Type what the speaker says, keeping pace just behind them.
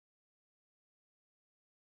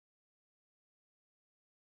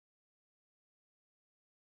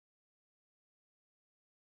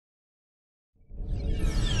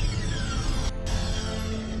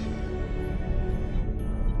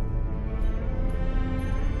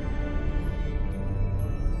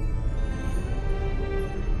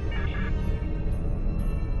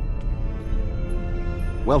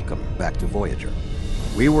Welcome back to Voyager.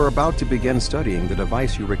 We were about to begin studying the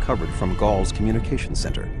device you recovered from Gaul's communication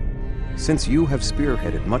center. Since you have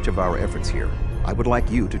spearheaded much of our efforts here, I would like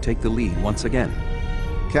you to take the lead once again.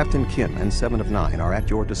 Captain Kim and 7 of 9 are at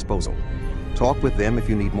your disposal. Talk with them if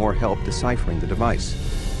you need more help deciphering the device.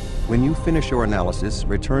 When you finish your analysis,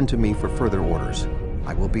 return to me for further orders.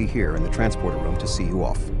 I will be here in the transporter room to see you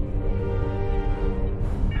off.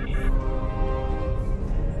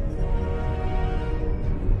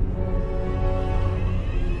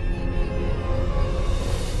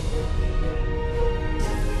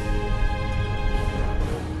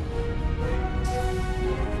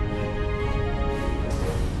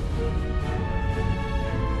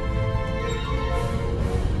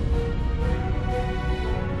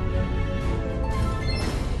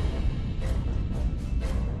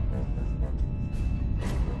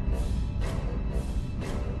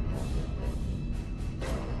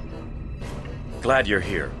 Glad you're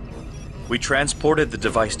here. We transported the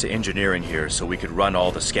device to engineering here so we could run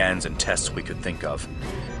all the scans and tests we could think of.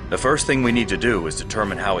 The first thing we need to do is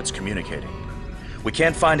determine how it's communicating. We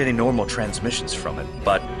can't find any normal transmissions from it,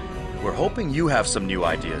 but we're hoping you have some new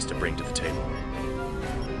ideas to bring to the table.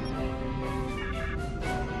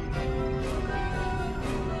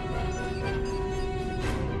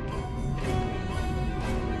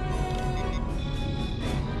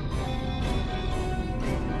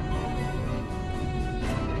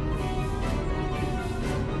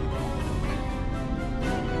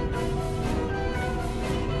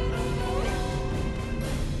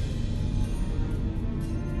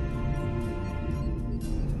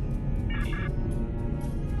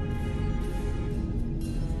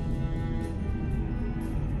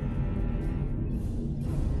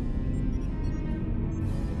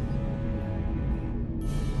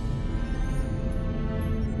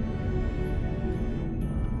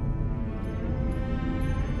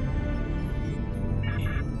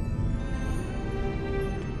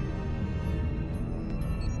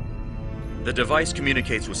 The device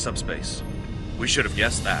communicates with subspace. We should have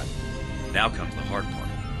guessed that. Now comes the hard part.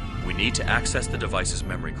 We need to access the device's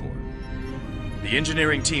memory core. The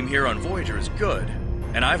engineering team here on Voyager is good,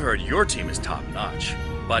 and I've heard your team is top-notch,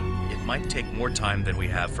 but it might take more time than we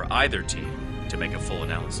have for either team to make a full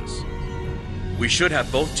analysis. We should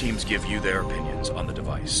have both teams give you their opinions on the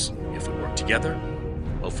device. If we work together,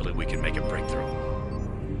 hopefully we can make a breakthrough.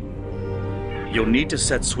 You'll need to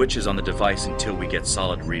set switches on the device until we get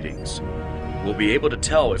solid readings. We'll be able to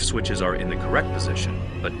tell if switches are in the correct position,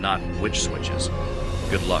 but not which switches.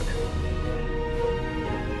 Good luck.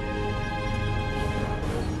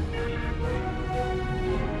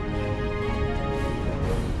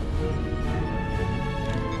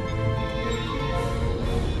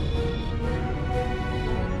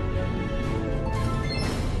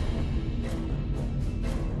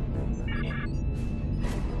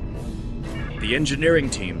 The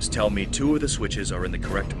engineering teams tell me 2 of the switches are in the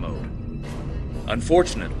correct mode.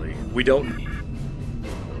 Unfortunately, we don't...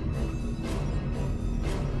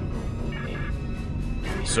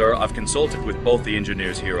 Sir, I've consulted with both the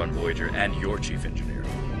engineers here on Voyager and your chief engineer.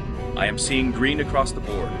 I am seeing green across the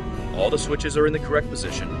board. All the switches are in the correct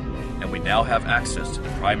position, and we now have access to the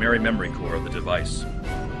primary memory core of the device.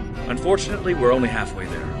 Unfortunately, we're only halfway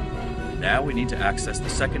there. Now we need to access the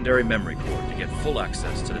secondary memory core to get full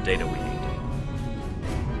access to the data we need.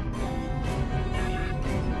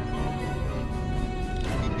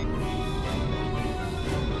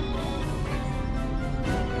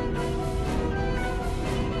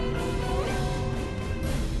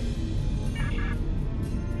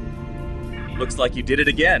 Looks like you did it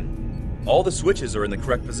again. All the switches are in the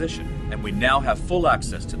correct position, and we now have full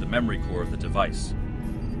access to the memory core of the device.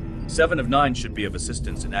 7 of 9 should be of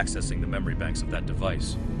assistance in accessing the memory banks of that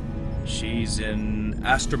device. She's in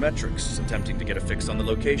astrometrics, attempting to get a fix on the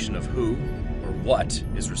location of who or what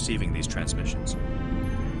is receiving these transmissions.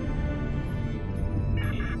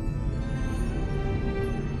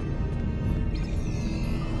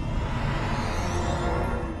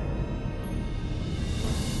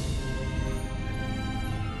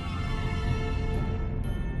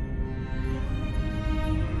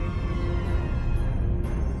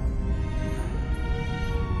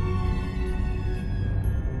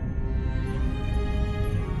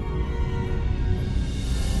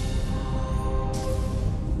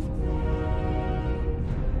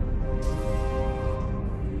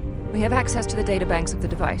 We have access to the databanks of the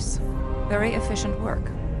device. Very efficient work.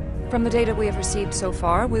 From the data we have received so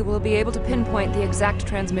far, we will be able to pinpoint the exact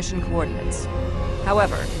transmission coordinates.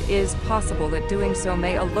 However, it is possible that doing so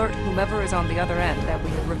may alert whomever is on the other end that we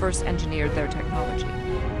have reverse-engineered their technology.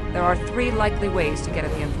 There are 3 likely ways to get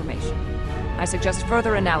at the information. I suggest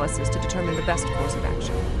further analysis to determine the best course of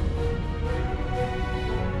action.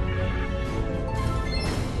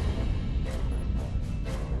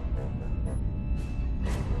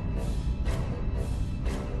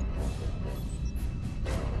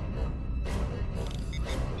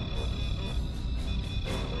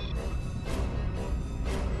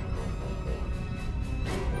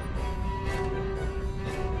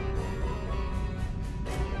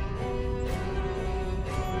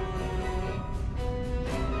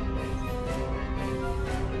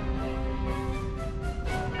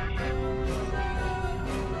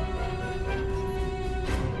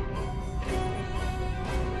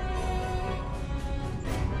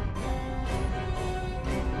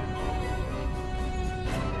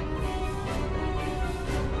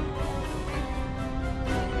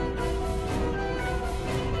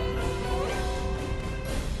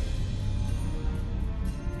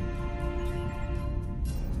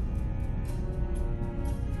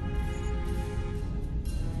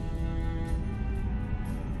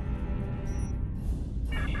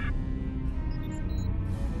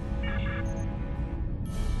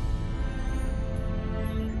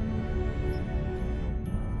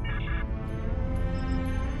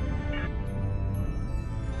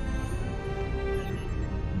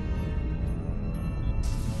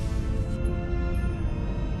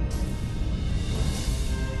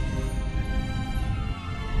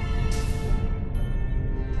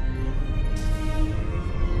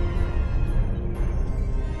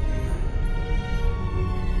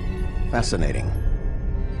 Fascinating.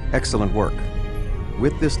 Excellent work.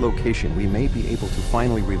 With this location, we may be able to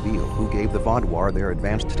finally reveal who gave the Vaadwaur their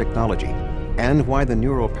advanced technology, and why the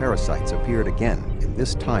neuroparasites appeared again in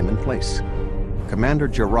this time and place. Commander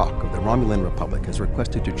Jarok of the Romulan Republic has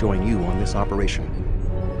requested to join you on this operation.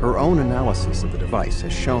 Her own analysis of the device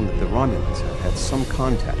has shown that the Romulans have had some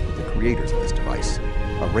contact with the creators of this device,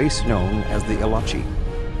 a race known as the Elachi.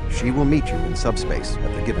 She will meet you in subspace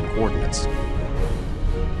at the given coordinates.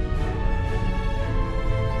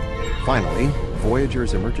 Finally,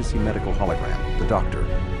 Voyager's emergency medical hologram, the Doctor,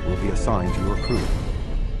 will be assigned to your crew.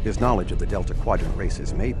 His knowledge of the Delta Quadrant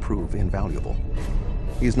races may prove invaluable.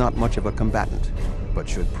 He's not much of a combatant, but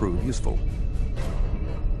should prove useful.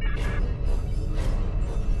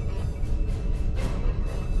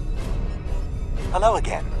 Hello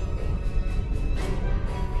again.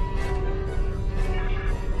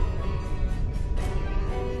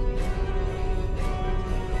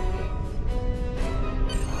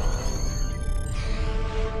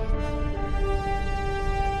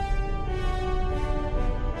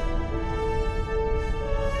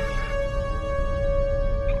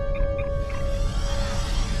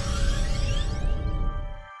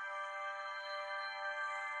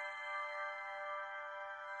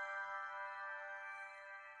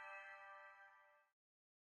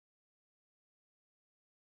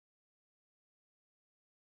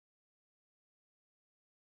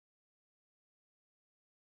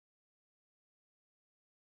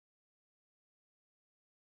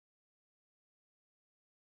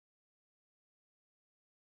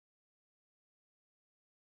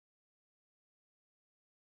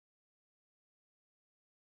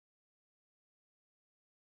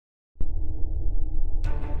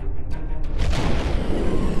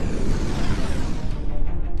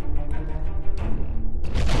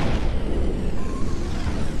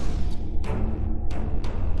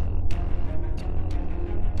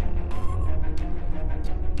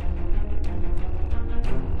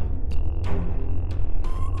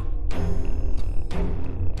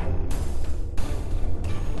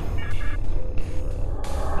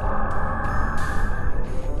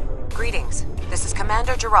 Greetings. This is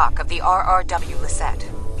Commander Jarok of the RRW Lisette.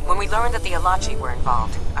 When we learned that the Elachi were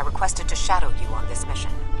involved, I requested to shadow you on this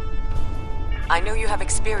mission. I know you have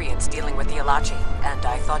experience dealing with the Elachi, and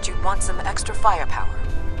I thought you'd want some extra firepower.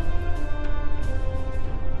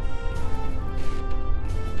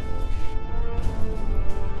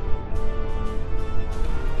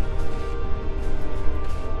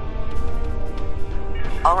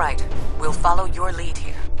 All right, we'll follow your lead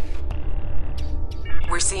here.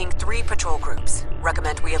 We're seeing 3 patrol groups.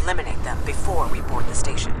 Recommend we eliminate them before we board the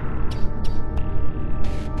station.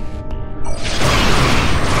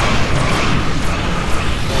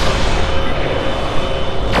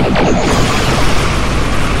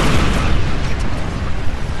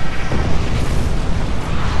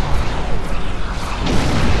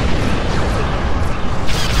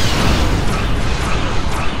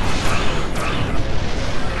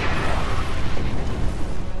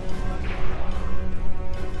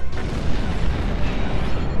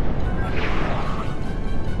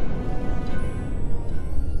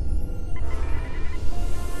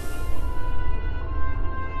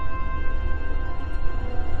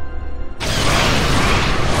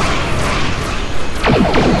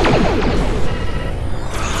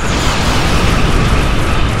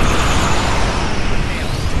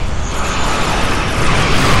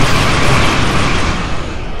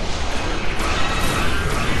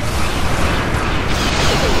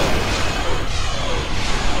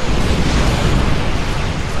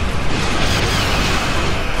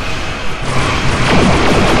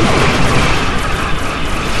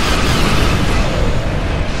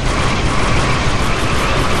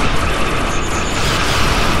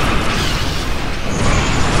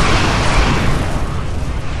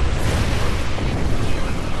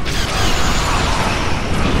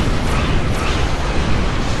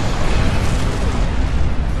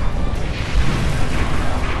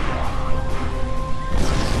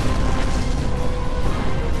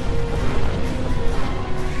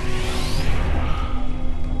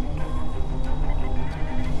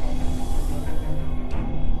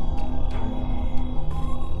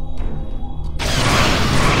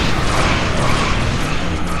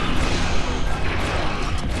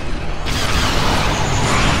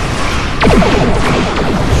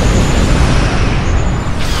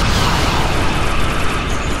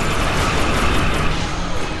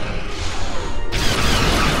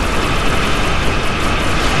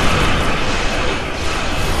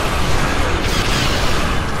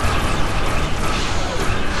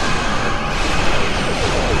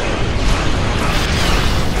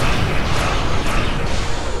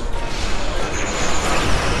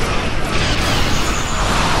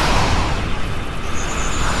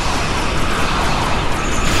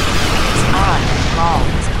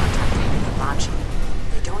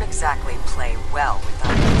 exactly play well with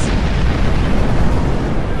others.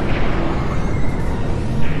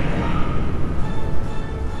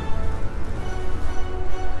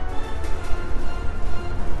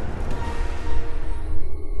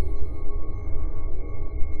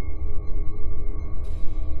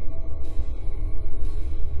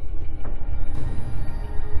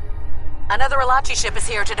 Another Elachi ship is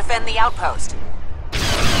here to defend the outpost.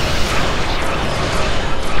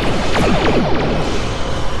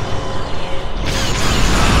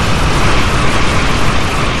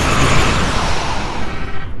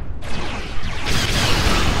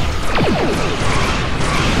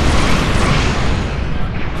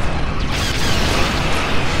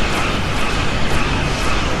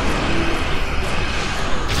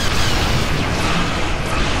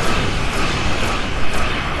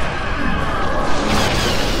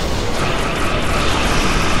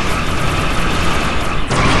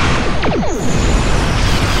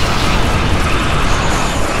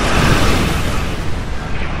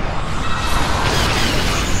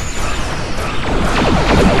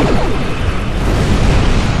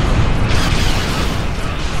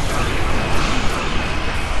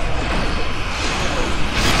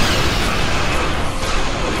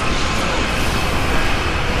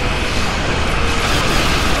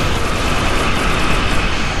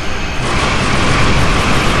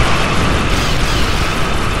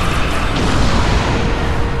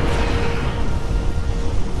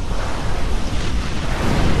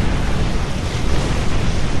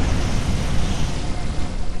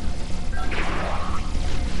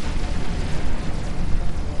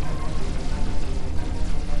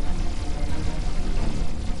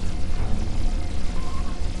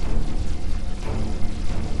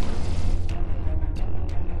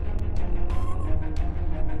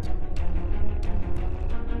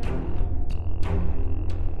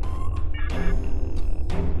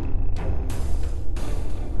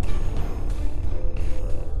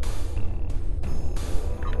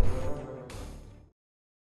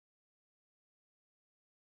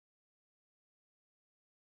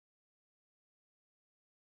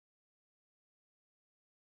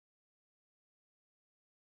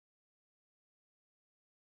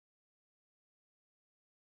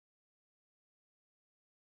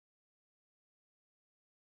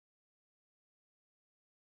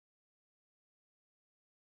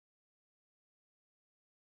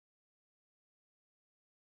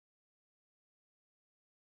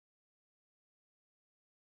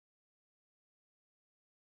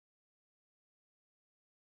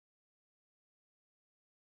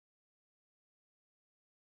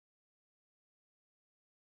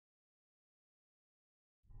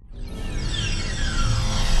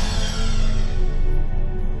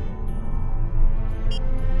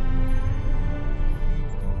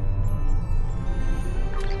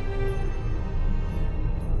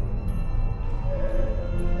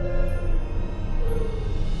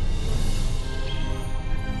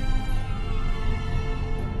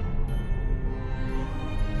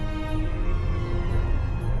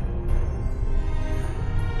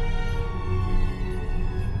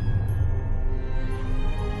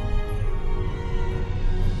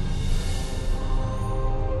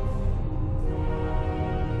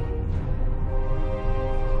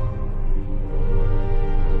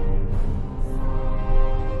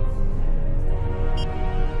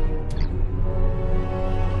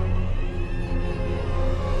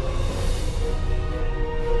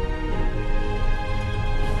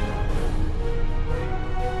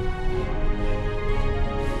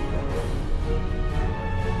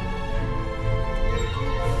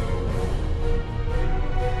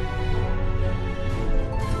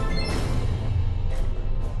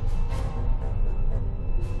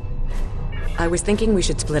 I was thinking we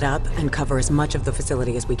should split up and cover as much of the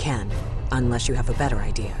facility as we can, unless you have a better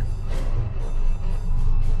idea.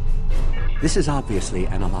 This is obviously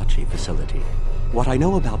an Elachi facility. What I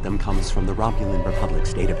know about them comes from the Romulan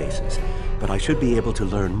Republic's databases, but I should be able to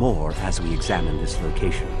learn more as we examine this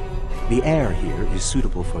location. The air here is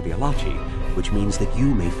suitable for the Elachi, which means that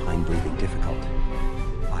you may find breathing difficult.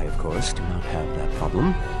 I, of course, do not have that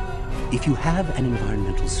problem. If you have an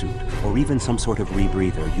environmental suit, or even some sort of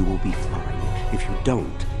rebreather, you will be fine. If you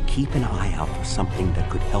don't, keep an eye out for something that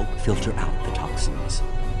could help filter out the toxins.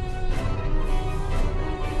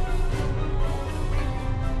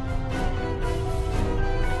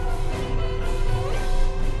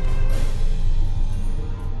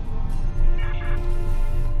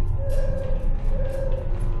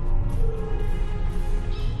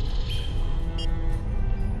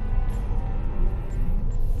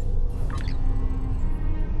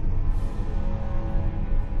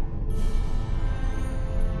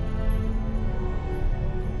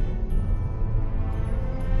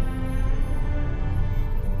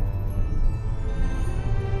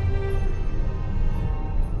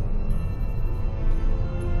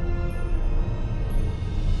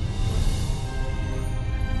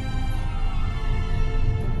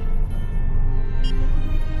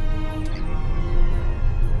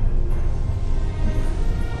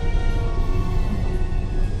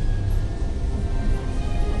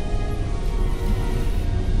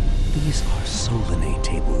 are Solanae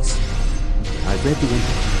tables. I've read the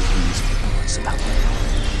Enterprise's reports about them.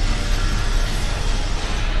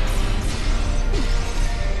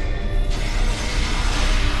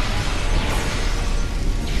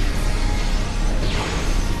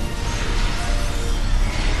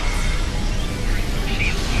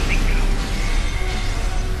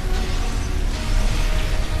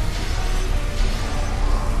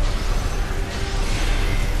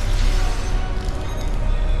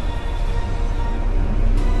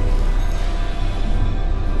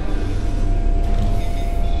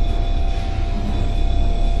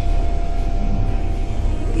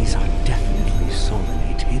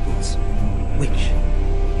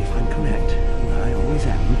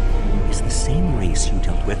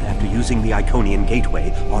 The Iconian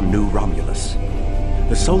Gateway on New Romulus.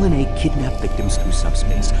 The Solanae kidnap victims through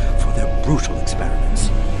subspace for their brutal experiments.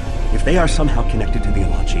 If they are somehow connected to the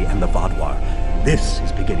Elachi and the Vaadwaur, this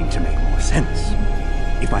is beginning to make more sense.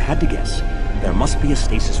 If I had to guess, there must be a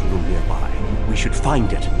stasis room nearby. We should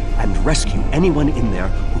find it and rescue anyone in there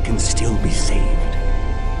who can still be saved.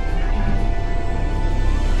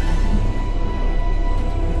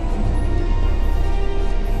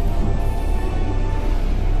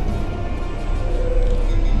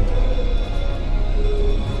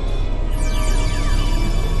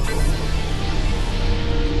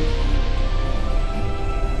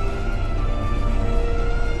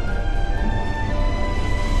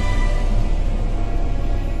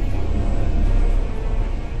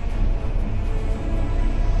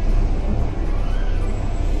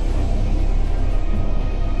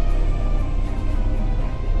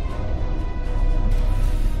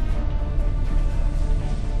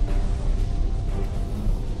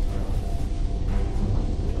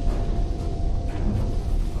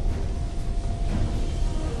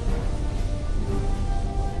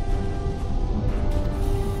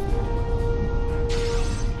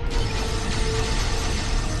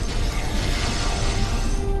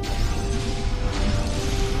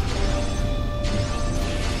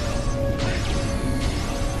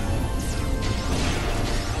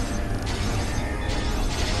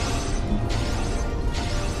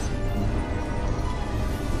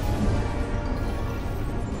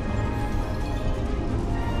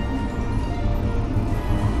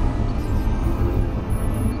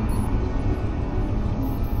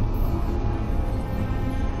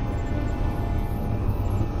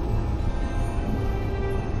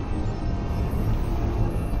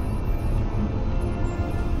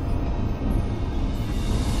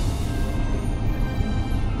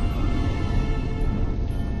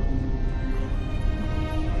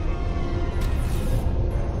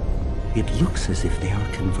 It looks as if they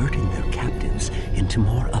are converting their captives into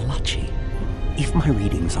more Elachi. If my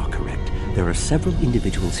readings are correct, there are several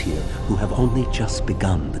individuals here who have only just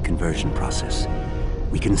begun the conversion process.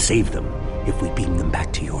 We can save them if we beam them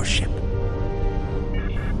back to your ship.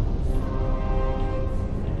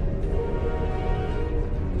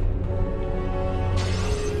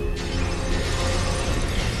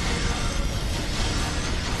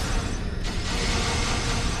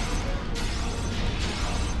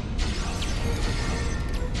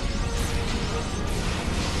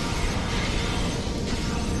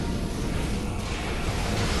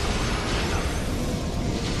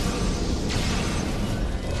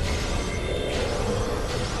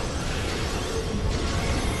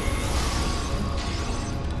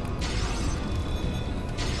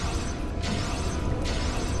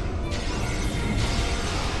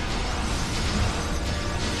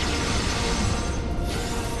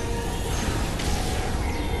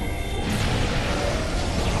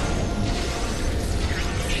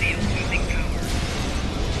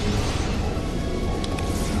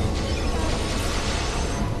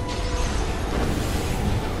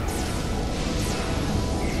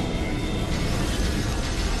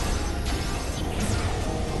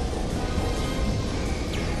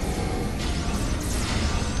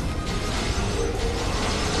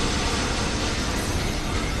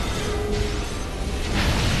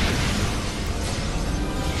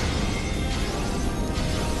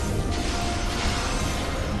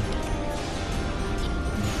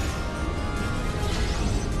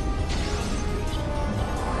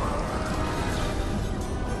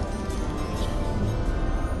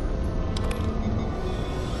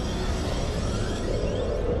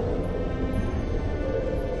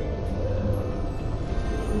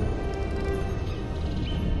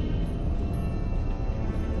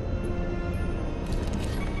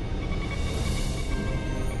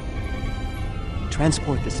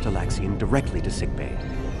 Transport the Stalaxian directly to sickbay.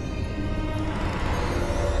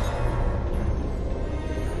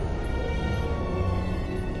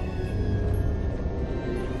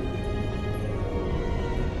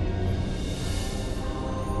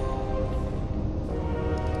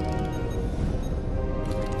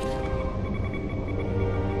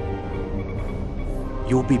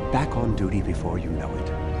 You'll be back on duty before you know it.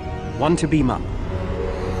 One to be, Mum.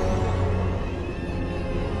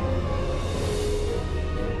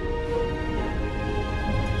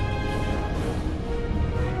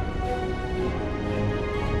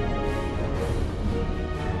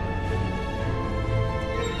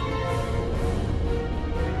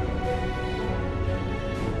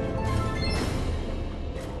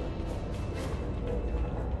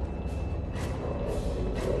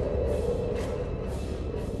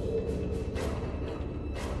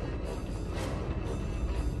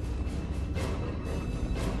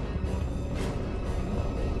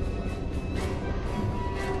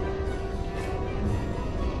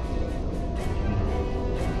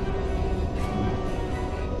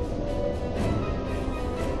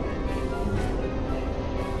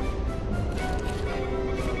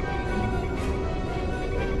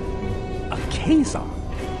 Kazon.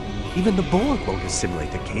 Even the Borg won't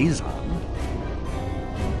assimilate to Kazon.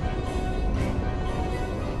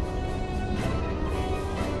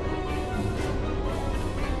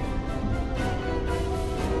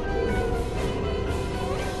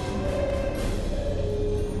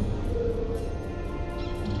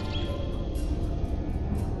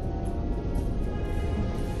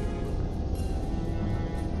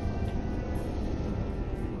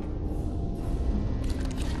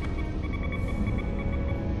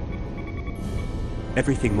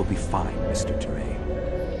 Everything will be fine, Mr.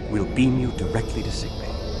 Teray. We'll beam you directly to sickbay.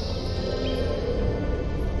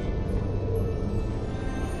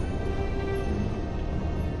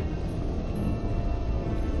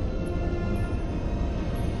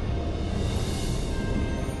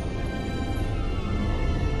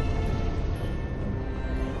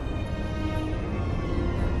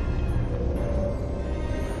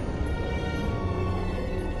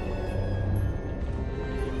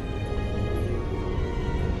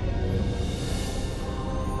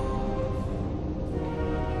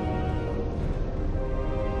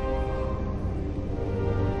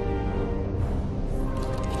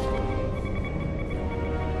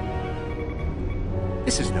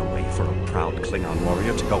 This is no way for a proud Klingon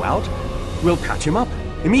warrior to go out. We'll patch him up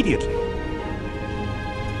immediately.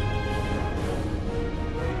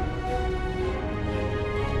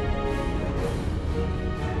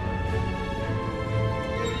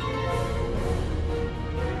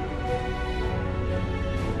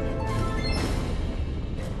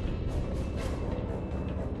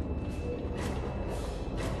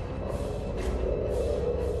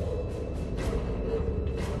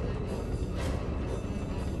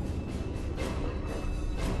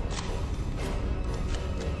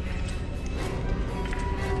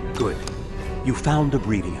 Good. You found a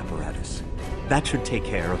breathing apparatus. That should take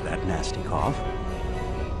care of that nasty cough.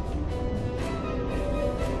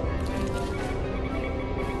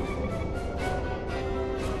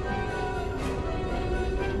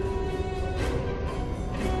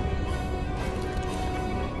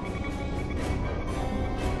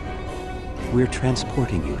 We're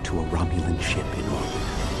transporting you to a Romulan ship in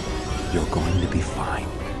orbit. You're going to be fine.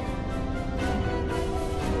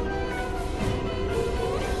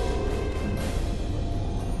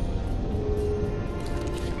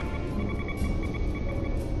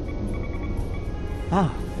 Ah,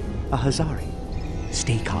 a Hazari.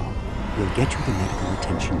 Stay calm. We'll get you the medical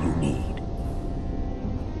attention you need.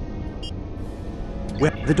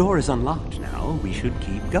 Well, the door is unlocked now. We should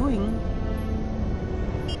keep going.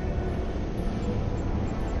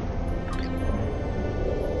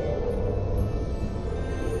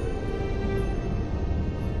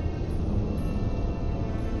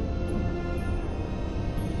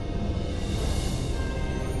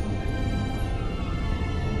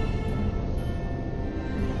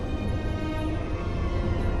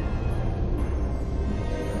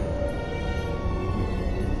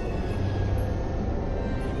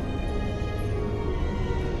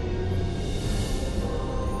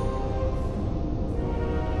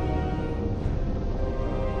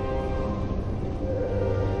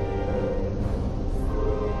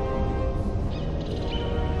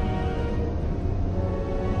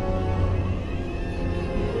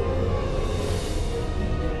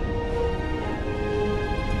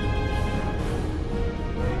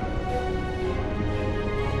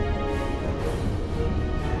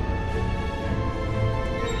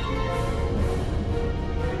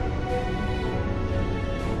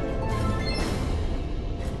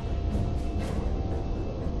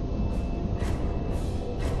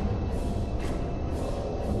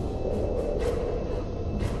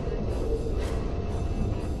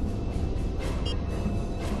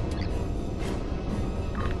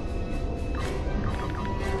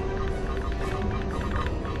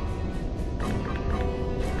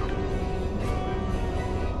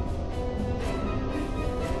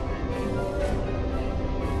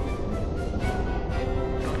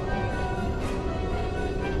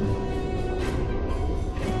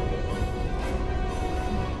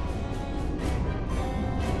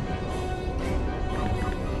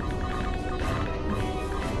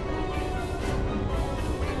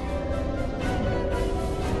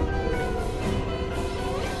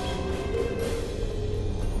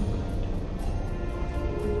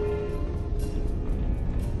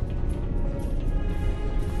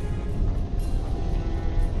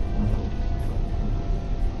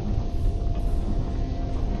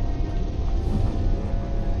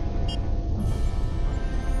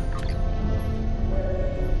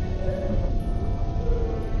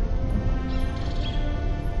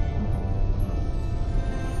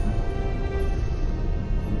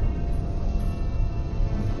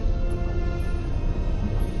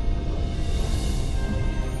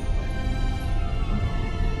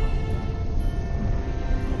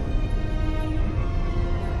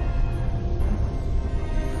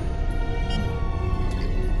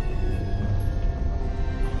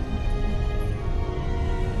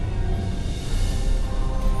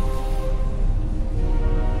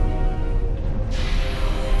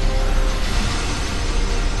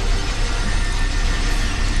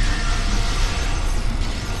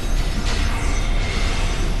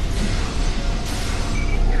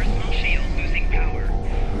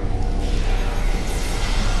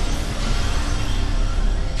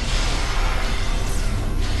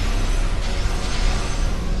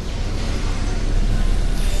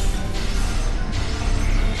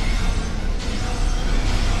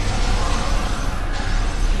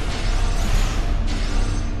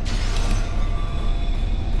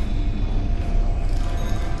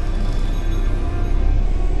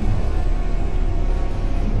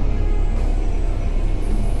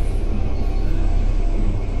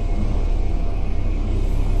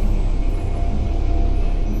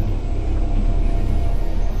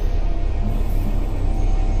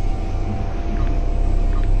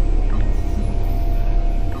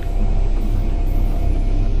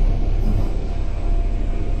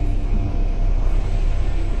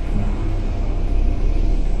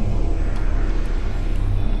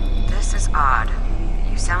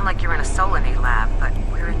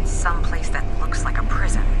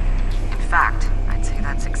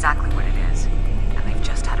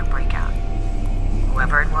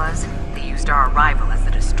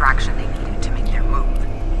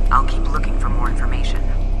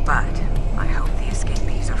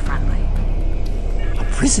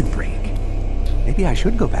 prison break. Maybe I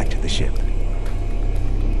should go back to the ship.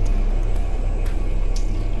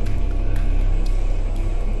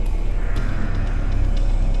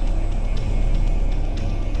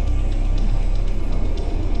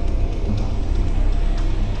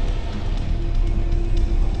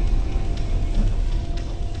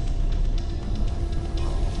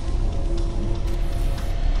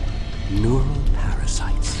 Neural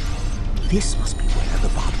parasites. This must be where the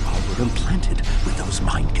Vadra were implanted with those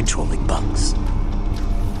mind-controlling bugs.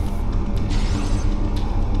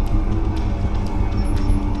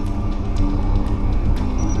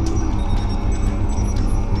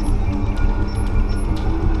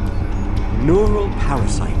 Neural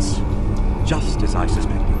parasites. Just as I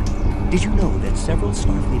suspected. Did you know that several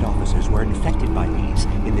Starfleet officers were infected by these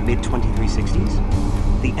in the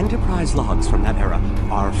mid-2360s? The Enterprise logs from that era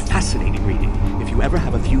are fascinating reading if you ever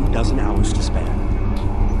have a few dozen hours to spare.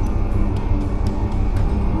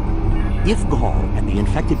 If Gaul and the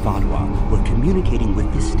infected Vadra were communicating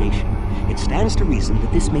with this station, it stands to reason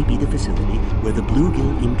that this may be the facility where the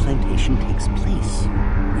bluegill implantation takes place.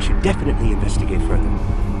 We should definitely investigate further.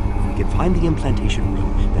 If we can find the implantation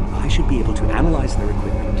room, then I should be able to analyze their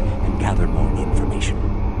equipment and gather more information.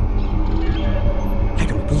 I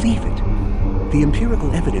don't believe it. The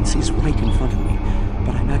empirical evidence is right in front of me,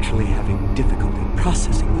 but I'm actually having difficulty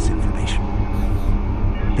processing this information.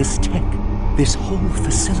 This tech, this whole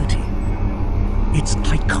facility, it's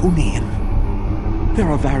Iconian. There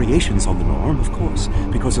are variations on the norm, of course,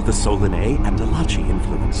 because of the Solanae and Elachi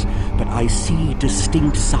influence, but I see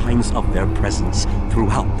distinct signs of their presence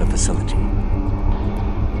throughout the facility.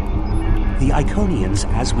 The Iconians,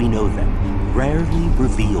 as we know them, rarely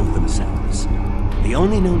reveal themselves. The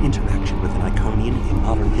only known interaction with an Iconian in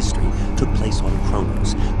modern history took place on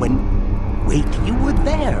Kronos, when... Wait, you were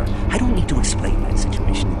there! I don't need to explain that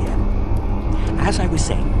situation again. As I was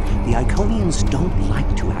saying, the Iconians don't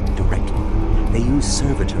like to act directly. They use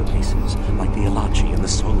servitor races, like the Elachi and the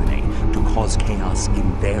Solanae, to cause chaos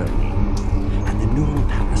in their name. And the neural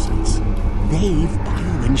parasites, they've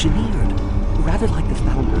bioengineered. Rather like the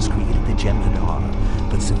founders created the Jem'Hadar,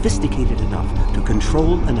 but sophisticated enough to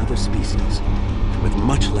control another species, with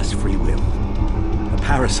much less free will. The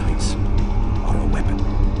parasites are a weapon.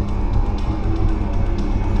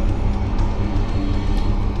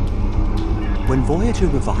 When Voyager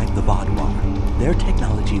revived the Vadra, their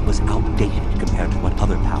technology was outdated compared to what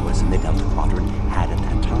other powers in the Delta Quadrant had at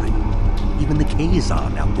that time. Even the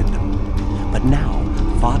Kazon outdid them. But now,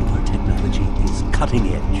 Vadra technology is cutting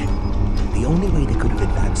edge. The only way they could have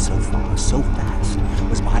advanced so far, so fast,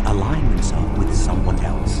 was by aligning themselves with someone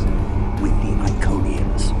else. With the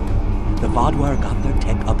Iconians. The Vadra got their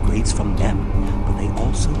tech upgrades from them, but they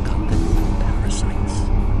also got the neural parasites.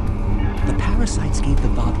 The parasites gave the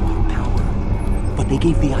Vadra power, but they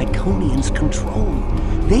gave the Iconians control.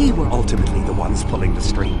 They were ultimately the ones pulling the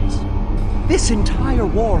strings. This entire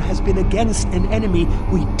war has been against an enemy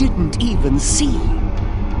we didn't even see.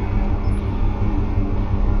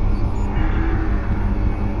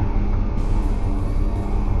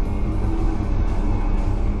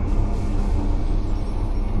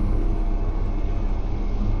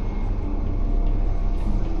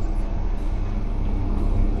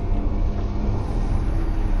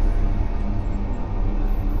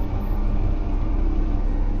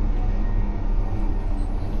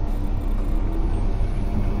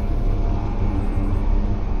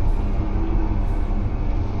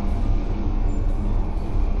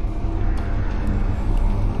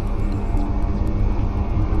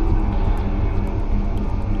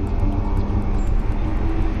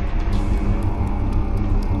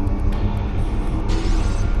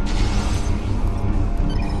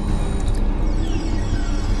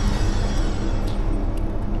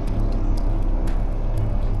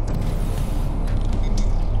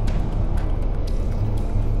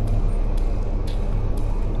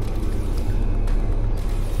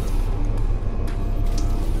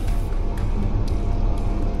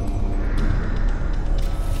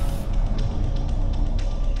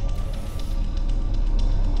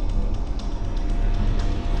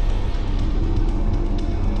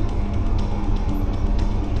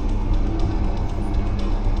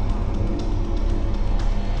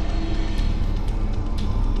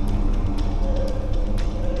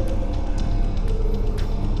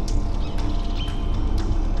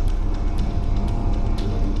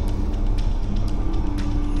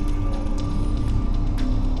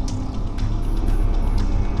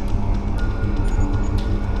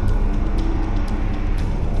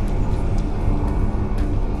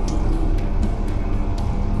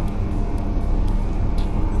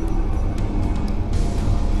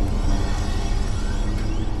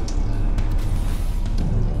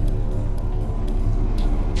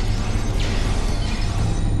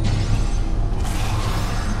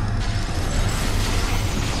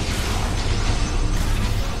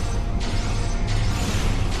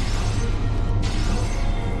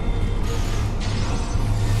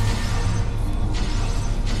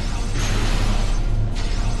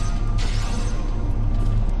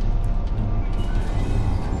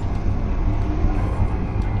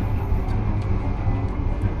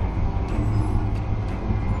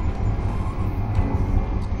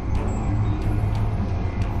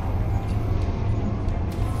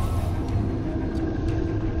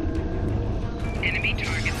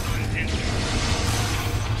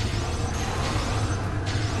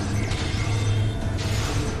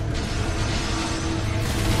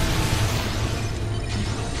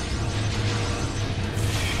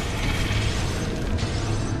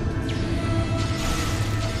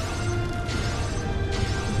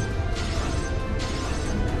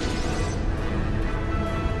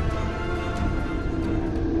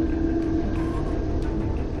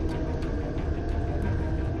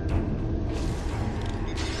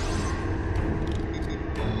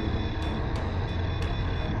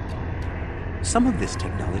 Some of this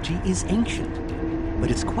technology is ancient, but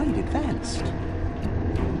it's quite advanced.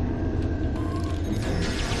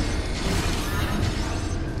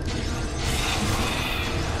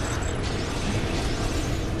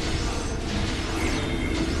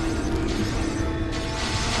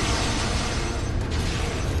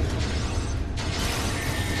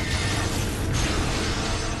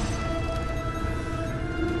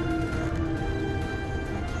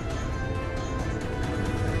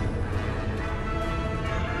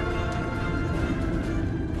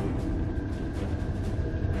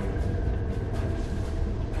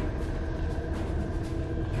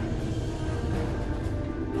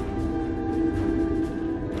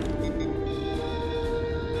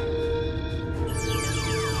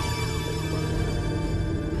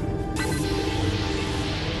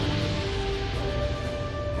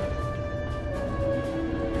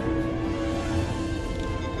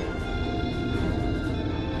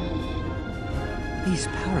 These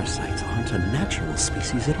parasites aren't a natural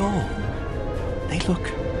species at all. They look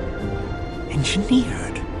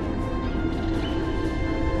engineered.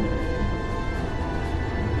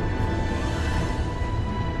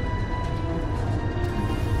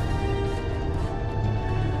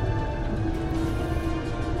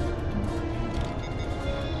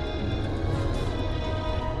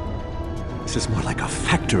 This is more like a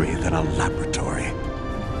factory than a laboratory.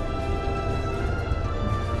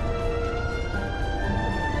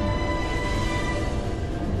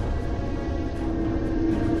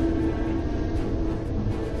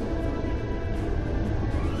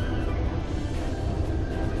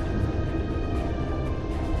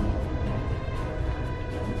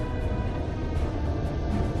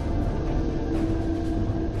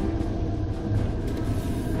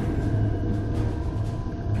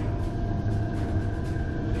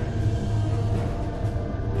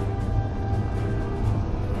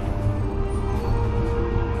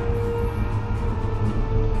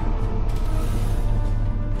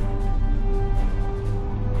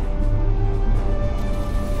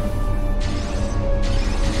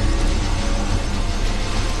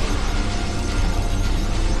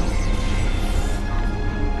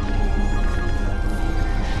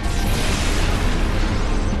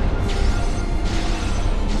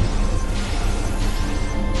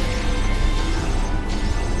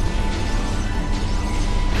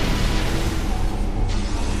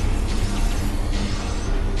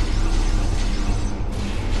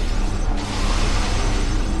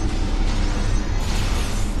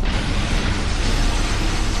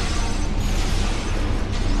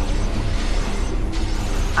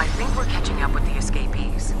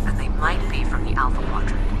 Delta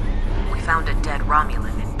Quadrant. We found a dead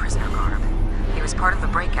Romulan in prisoner garb. He was part of the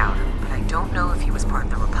breakout, but I don't know if he was part of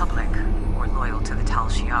the Republic or loyal to the Tal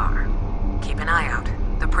Shiar. Keep an eye out.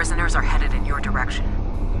 The prisoners are headed in your direction.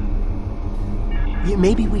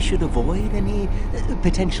 Maybe we should avoid any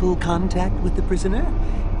potential contact with the prisoner?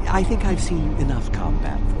 I think I've seen enough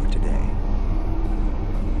combat for today.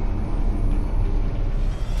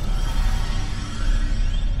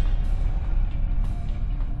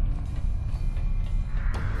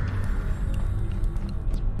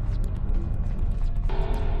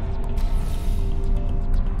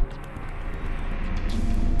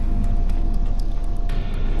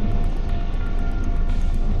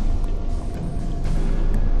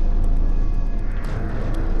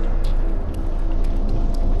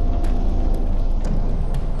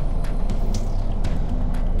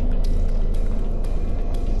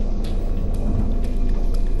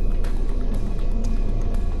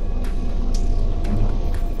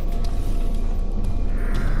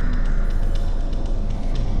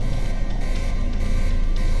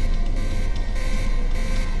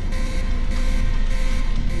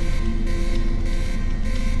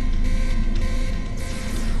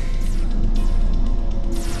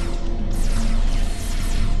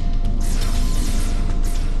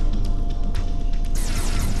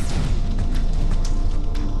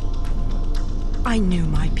 I knew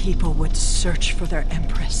my people would search for their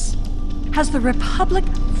Empress. Has the Republic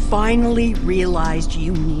finally realized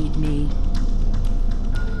you need me?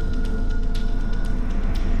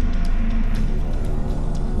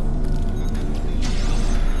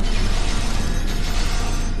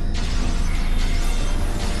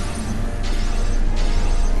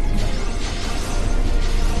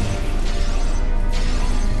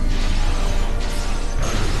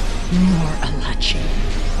 More Elachi.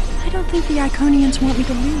 I don't think the Iconians want me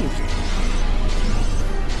to leave.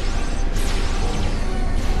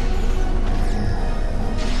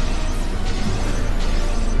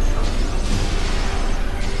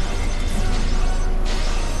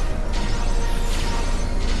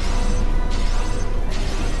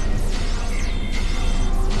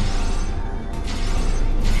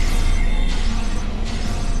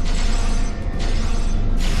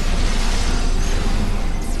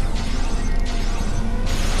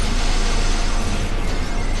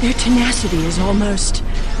 Their tenacity is almost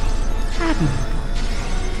admirable.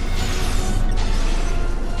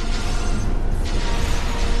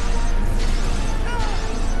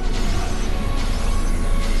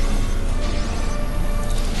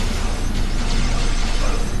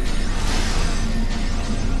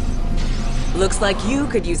 Looks like you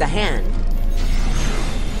could use a hand.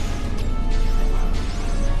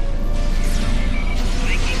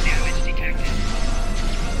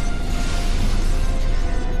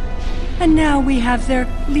 And now we have their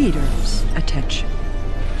leader's attention.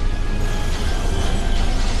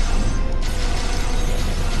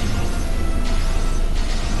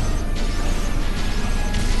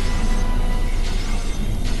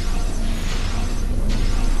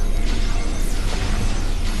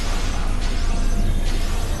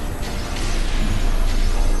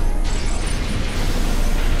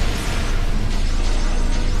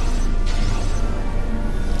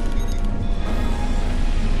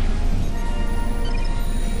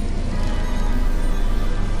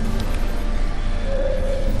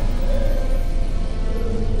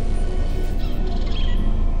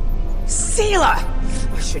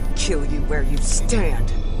 I should kill you where you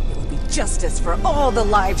stand. It will be justice for all the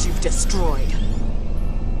lives you've destroyed.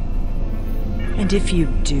 And if you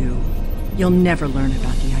do, you'll never learn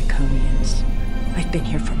about the Iconians. I've been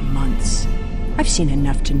here for months. I've seen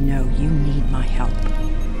enough to know you need my help.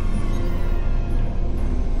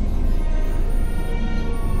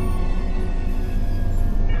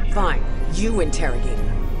 Fine, you interrogate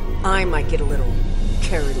her. I might get a little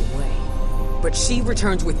carried away. But she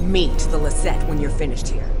returns with me to the Lisette when you're finished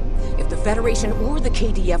here. If the Federation or the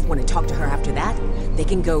KDF want to talk to her after that, they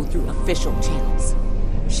can go through official channels.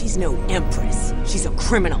 She's no empress. She's a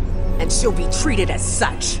criminal, and she'll be treated as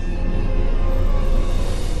such.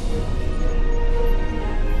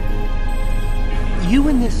 You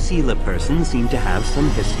and this Sela person seem to have some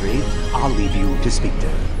history. I'll leave you to speak to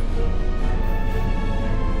her.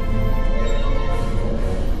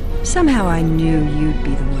 Somehow I knew you'd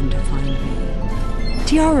be the one to find me.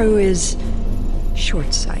 Tiaru is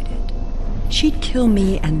short-sighted. She'd kill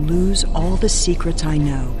me and lose all the secrets I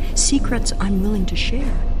know. Secrets I'm willing to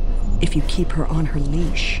share, if you keep her on her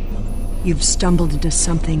leash. You've stumbled into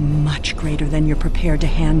something much greater than you're prepared to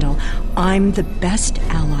handle. I'm the best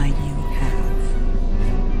ally you have.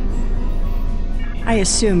 I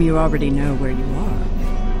assume you already know where you are.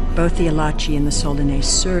 Both the Elachi and the Solanae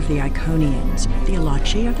serve the Iconians. The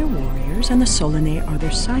Elachi are their warriors, and the Solanae are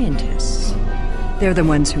their scientists. They're the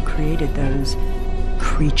ones who created those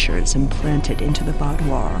creatures implanted into the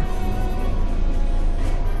Vaudoir.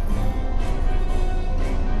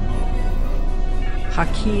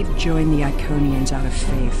 Hakiv joined the Iconians out of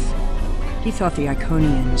faith. He thought the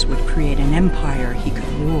Iconians would create an empire he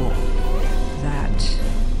could rule. That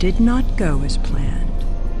did not go as planned.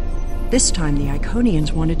 This time the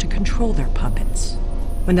Iconians wanted to control their puppets.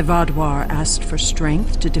 When the Vaudoir asked for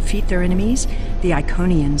strength to defeat their enemies, the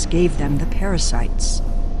Iconians gave them the parasites.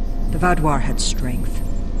 The Vaudoir had strength,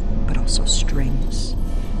 but also strings.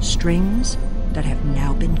 Strings that have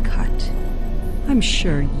now been cut. I'm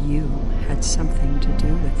sure you had something to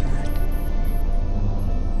do with that.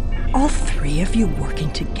 All three of you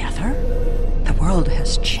working together? The world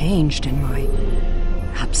has changed in my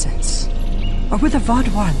absence. Or were the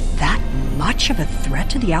Vaudoir that much of a threat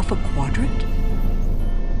to the Alpha Quadrant?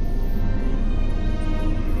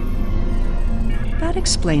 That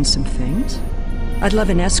explains some things. I'd love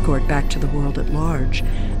an escort back to the world at large,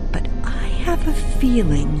 but I have a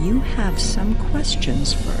feeling you have some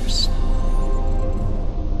questions first.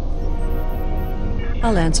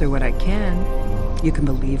 I'll answer what I can. You can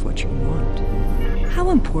believe what you want.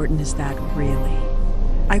 How important is that, really?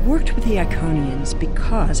 I worked with the Iconians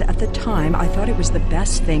because, at the time, I thought it was the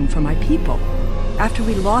best thing for my people. After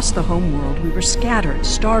we lost the homeworld, we were scattered,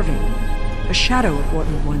 starving, a shadow of what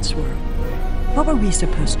we once were. What were we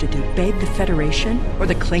supposed to do, beg the Federation or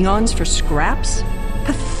the Klingons for scraps?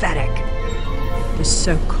 Pathetic. The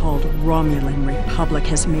so-called Romulan Republic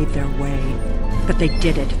has made their way, but they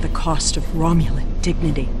did it at the cost of Romulan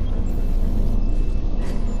dignity.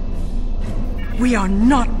 We are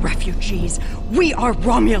not refugees. We are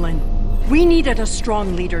Romulan. We needed a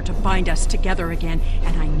strong leader to bind us together again,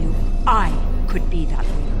 and I knew I could be that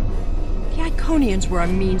leader. The Iconians were a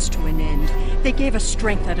means to an end. They gave us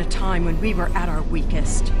strength at a time when we were at our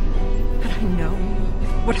weakest. Had I known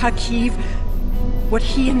what Hakiv, what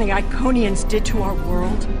he and the Iconians did to our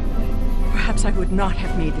world, perhaps I would not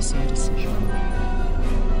have made the same decision.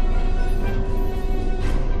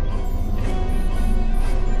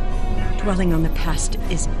 Dwelling on the past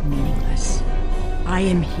is meaningless. I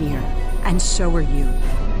am here, and so are you.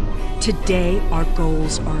 Today, our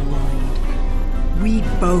goals are aligned. We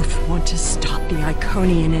both want to stop the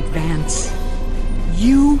Iconian advance.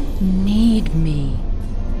 You need me.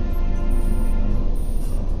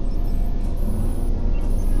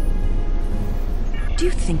 Do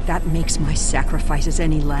you think that makes my sacrifices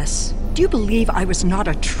any less? Do you believe I was not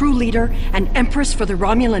a true leader, an empress for the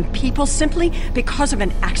Romulan people, simply because of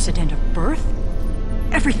an accident of birth?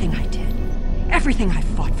 Everything I did, everything I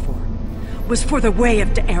fought for, was for the way of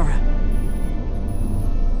Daera.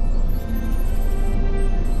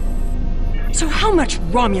 So how much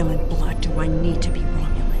Romulan blood do I need to be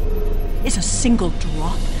Romulan? Is a single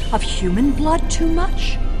drop of human blood too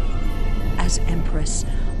much? As Empress,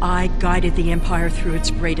 I guided the Empire through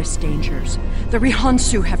its greatest dangers. The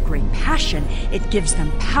Rihansu have great passion. It gives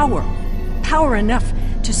them power. Power enough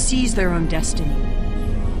to seize their own destiny.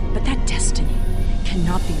 But that destiny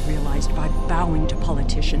cannot be realized by bowing to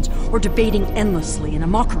politicians or debating endlessly in a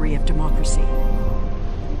mockery of democracy.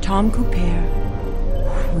 Tom Couper,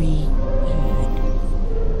 we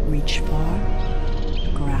reach far,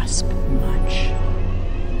 grasp much.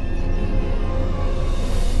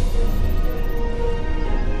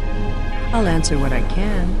 I'll answer what I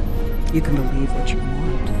can. You can believe what you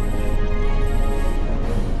want.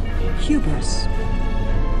 Hubris.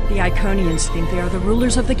 The Iconians think they are the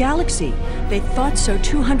rulers of the galaxy. They thought so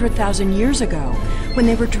 200,000 years ago, when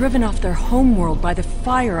they were driven off their homeworld by the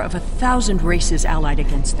fire of 1,000 races allied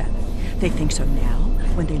against them. They think so now,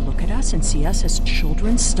 when they look at us and see us as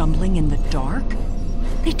children stumbling in the dark.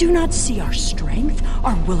 They do not see our strength,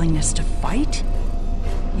 our willingness to fight.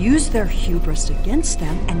 Use their hubris against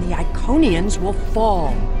them, and the Iconians will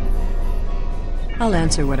fall. I'll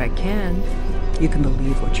answer what I can. You can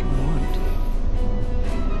believe what you want.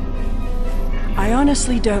 I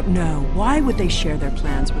honestly don't know. Why would they share their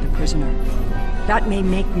plans with a prisoner? That may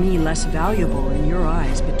make me less valuable in your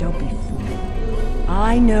eyes, but don't be fooled.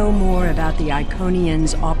 I know more about the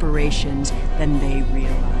Iconians' operations than they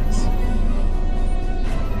realize.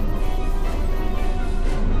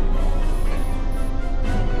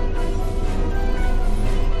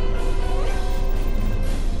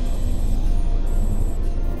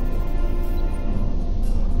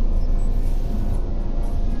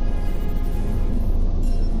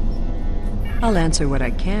 I'll answer what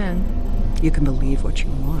I can. You can believe what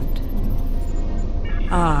you want.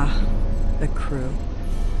 Ah, the crew.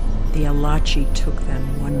 The Elachi took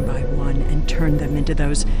them one by one and turned them into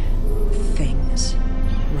those things.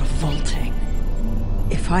 Revolting.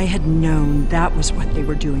 If I had known that was what they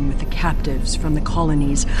were doing with the captives from the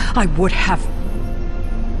colonies, I would have...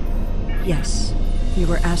 Yes, you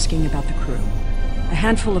were asking about the crew. A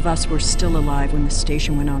handful of us were still alive when the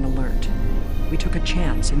station went on alert. We took a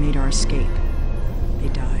chance and made our escape. They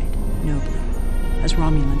died, nobly, as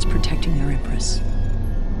Romulans protecting their Empress.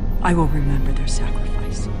 I will remember their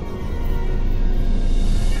sacrifice.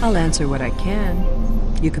 I'll answer what I can.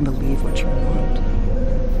 You can believe what you want.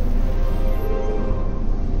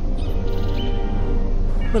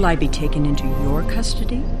 Will I be taken into your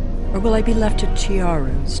custody, or will I be left to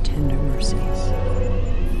Chiaru's tender mercies?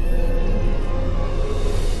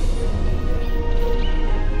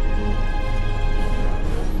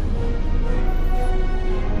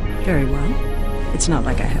 Very well. It's not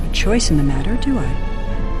like I have a choice in the matter, do I?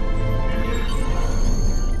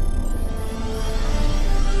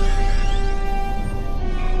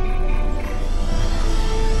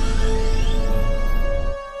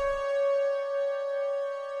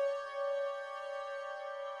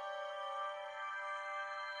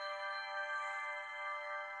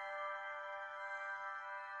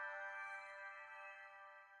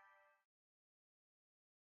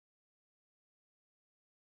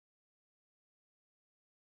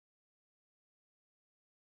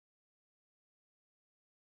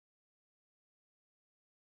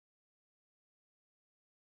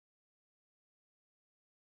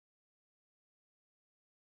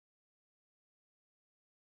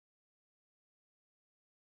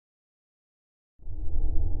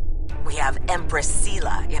 We have Empress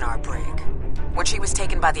Sela in our brig. When she was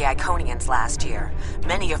taken by the Iconians last year,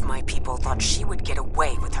 many of my people thought she would get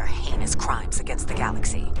away with her heinous crimes against the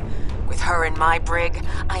galaxy. With her in my brig,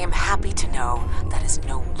 I am happy to know that is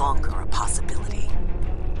no longer a possibility.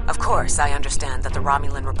 Of course, I understand that the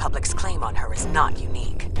Romulan Republic's claim on her is not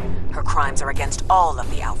unique. Her crimes are against all of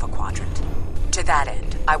the Alpha Quadrant. To that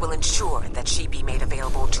end, I will ensure that she be made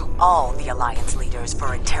available to all the Alliance leaders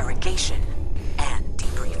for interrogation and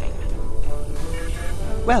debriefing.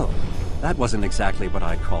 Well, that wasn't exactly what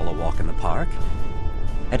I'd call a walk in the park.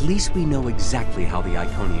 At least we know exactly how the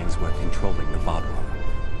Iconians were controlling the Badwa.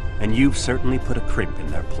 And you've certainly put a crimp in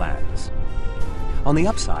their plans. On the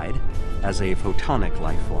upside, as a photonic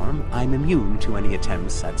life form, I'm immune to any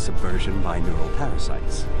attempts at subversion by neural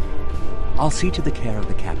parasites. I'll see to the care of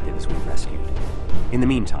the captives we've rescued. In the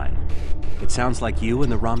meantime, it sounds like you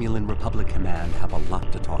and the Romulan Republic Command have a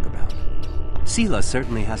lot to talk about. Sela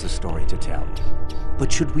certainly has a story to tell,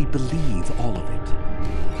 but should we believe all of it?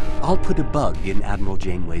 I'll put a bug in Admiral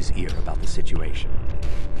Janeway's ear about the situation.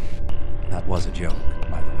 That was a joke,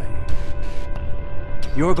 by the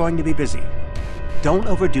way. You're going to be busy. Don't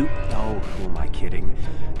overdo... Oh, who am I kidding?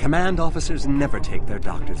 Command officers never take their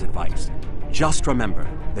doctor's advice. Just remember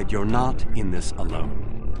that you're not in this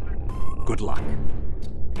alone. Good luck.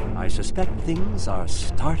 I suspect things are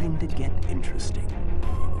starting to get interesting.